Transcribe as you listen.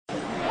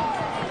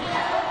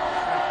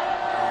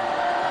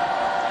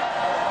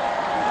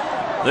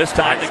This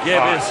time the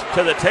give is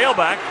to the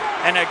tailback,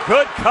 and a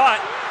good cut,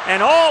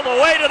 and all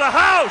the way to the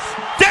house.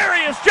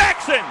 Darius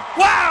Jackson,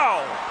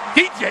 wow!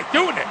 DJ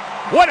doing it.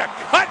 What a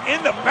cut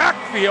in the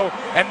backfield,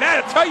 and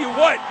that'll tell you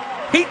what,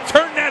 he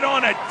turned that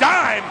on a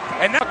dime,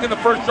 and now in the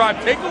first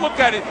drive, take a look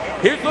at it.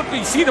 Here's look,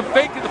 you see the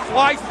fake of the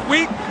fly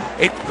sweep.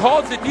 It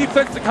calls the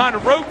defense to kind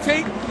of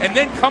rotate, and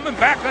then coming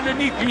back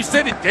underneath. You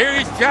said it,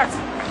 Darius Jackson.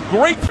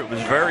 Great. It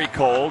was very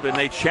cold, and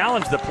they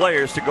challenged the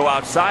players to go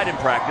outside in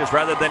practice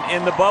rather than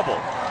in the bubble.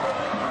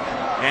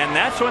 And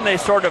that's when they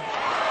sort of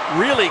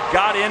really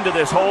got into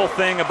this whole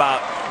thing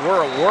about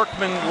we're a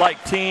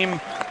workman-like team.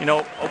 You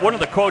know, one of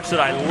the quotes that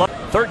I love,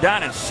 3rd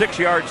down and 6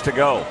 yards to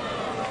go.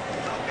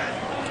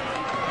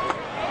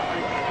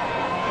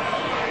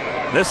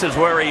 This is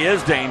where he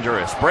is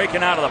dangerous,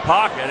 breaking out of the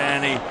pocket,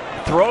 and he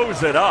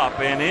throws it up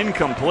and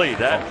incomplete.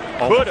 That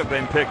could have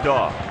been picked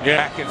off.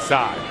 Yeah, back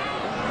inside.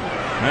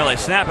 Well, they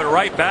snap it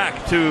right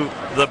back to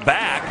the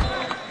back.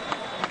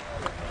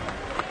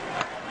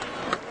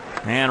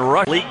 And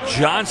Leak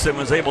Johnson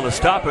was able to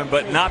stop him,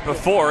 but not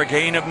before a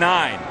gain of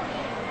 9.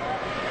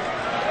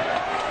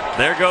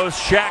 There goes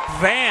Shaq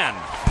Van,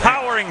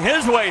 powering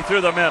his way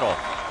through the middle.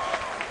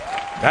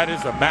 That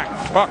is a Mack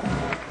truck.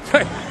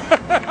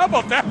 How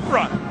about that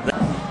run?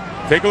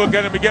 Take a look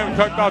at him again. We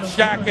talked about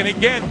Shaq, and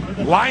again,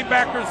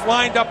 linebackers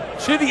lined up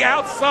to the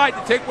outside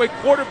to take away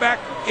quarterback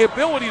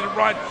ability to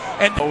run.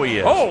 And he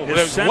is. Oh, his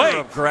there's center legs.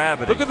 Of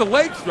gravity. Look at the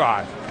legs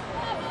drive.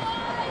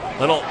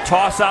 Little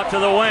toss out to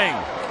the wing.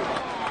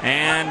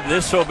 And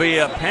this will be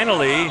a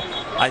penalty.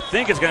 I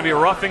think it's going to be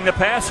roughing the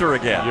passer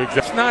again. You're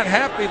just not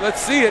happy.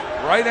 Let's see it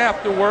right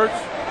afterwards.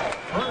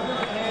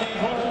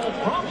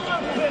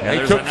 Yeah,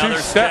 he took 2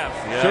 steps.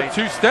 Yeah, took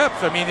 2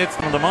 steps. I mean, it's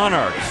the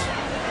Monarchs.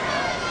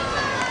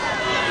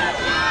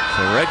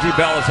 So Reggie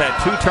Bell has had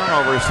 2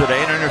 turnovers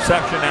today, an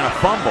interception and a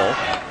fumble.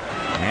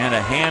 And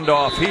a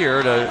handoff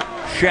here to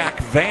Shaq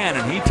Van,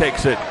 and he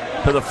takes it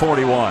to the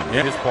 41.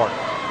 Yeah, his part.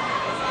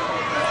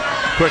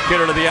 Quick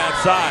hitter to the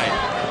outside.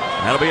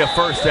 That'll be a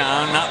first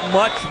down. Not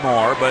much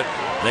more, but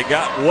they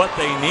got what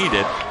they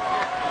needed.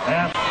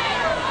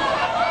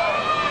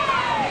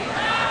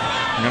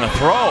 They're going to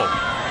throw.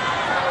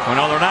 Oh,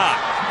 no, they're not.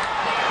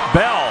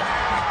 Bell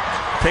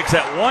takes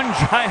that one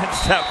giant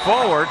step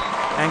forward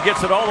and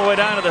gets it all the way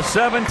down to the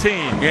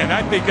 17. Yeah, and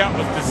I think that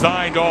was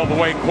designed all the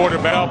way,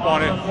 quarterback up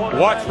on it.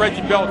 Watch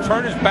Reggie Bell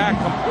turn his back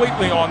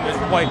completely on this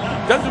play.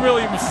 Doesn't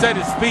really even set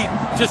his feet,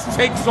 just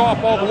takes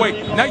off all the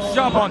way. Nice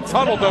job on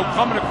Tuttle, though,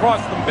 coming across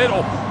the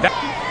middle.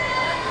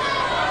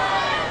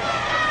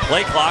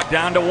 Play clock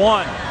down to 1.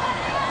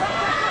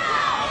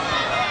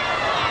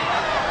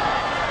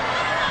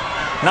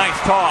 Nice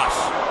toss.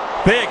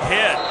 Big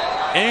hit.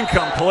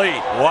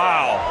 Incomplete.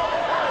 Wow.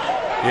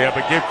 Yeah,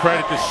 but give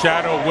credit to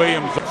Shadow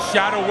Williams.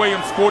 Shadow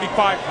Williams,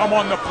 45, come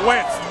on the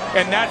blitz.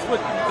 And that's what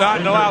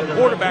not allowed the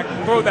quarterback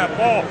to throw that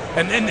ball.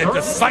 And then the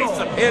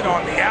decisive hit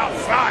on the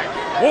outside.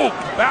 Whoa,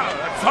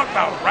 talk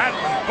about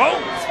rattling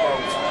bones,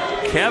 folks.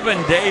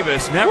 Kevin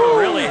Davis never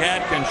really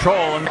had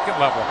control in the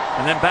level.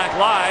 And then back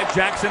live,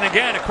 Jackson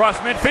again across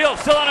midfield,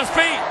 still on his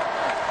feet.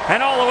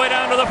 And all the way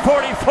down to the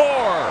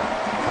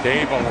 44.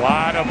 Dave, a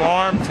lot of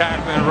arm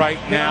tackling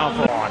right now.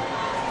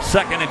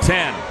 2nd and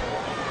 10.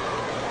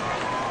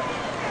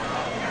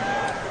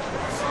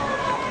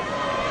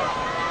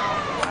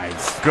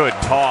 Nice. Good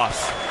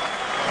toss.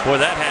 Boy,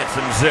 that had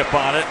some zip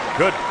on it.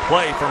 Good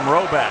play from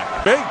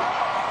Roback. Big.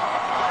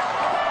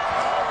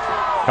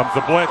 Comes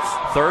the blitz.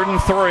 3rd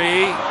and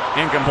 3.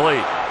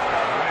 Incomplete.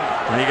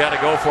 And you got to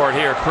go for it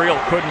here. Creel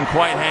couldn't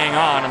quite hang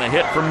on, and the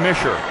hit from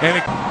Misher. And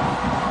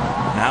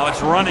now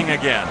it's running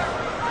again.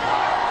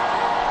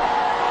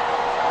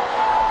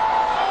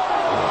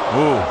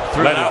 Ooh,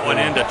 threw that one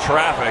into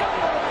traffic.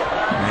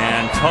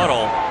 And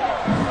Tuttle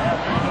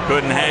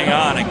couldn't hang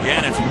on.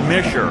 Again, it's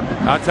Misher.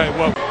 I'll tell you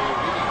what.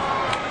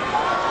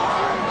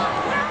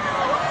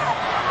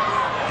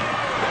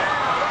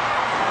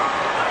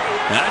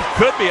 That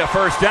could be a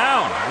first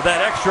down with that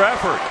extra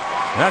effort.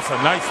 That's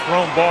a nice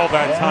thrown ball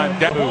that time.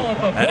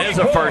 That is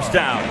a first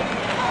down.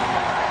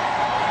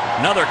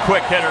 Another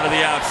quick hitter to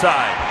the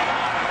outside.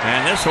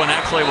 And this one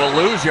actually will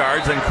lose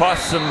yards and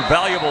cost some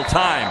valuable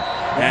time.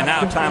 And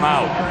now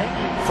timeout.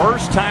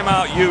 First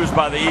timeout used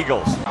by the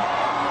Eagles.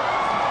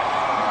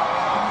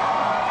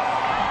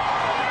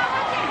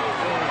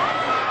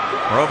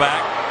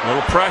 Roback, a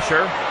little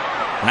pressure.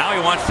 Now he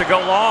wants to go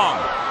long.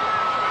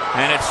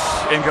 And it's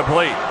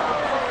incomplete.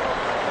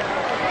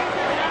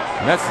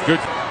 That's good.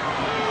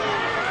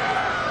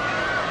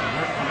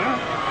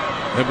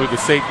 Then with the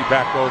safety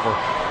back over.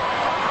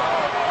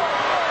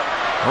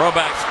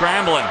 Roback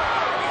scrambling.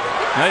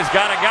 Now he's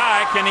got a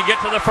guy. Can he get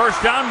to the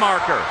first down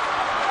marker?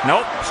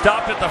 Nope.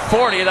 Stopped at the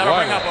 40. That'll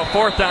bring up a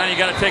 4th down. You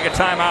got to take a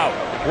timeout.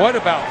 What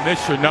about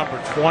Misher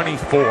number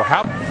 24?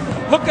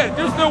 Look at it.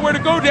 There's nowhere to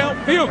go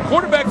downfield.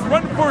 Quarterback's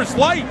running for his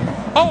life.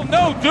 Oh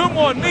no, doom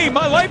on me.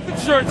 My life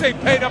insurance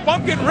ain't paid up.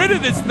 I'm getting rid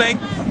of this thing.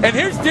 And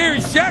here's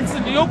Darius Jackson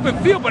in the open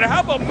field. But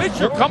how about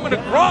Misher coming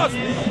across?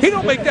 He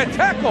don't make that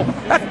tackle.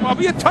 That's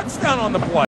probably a touchdown on the play.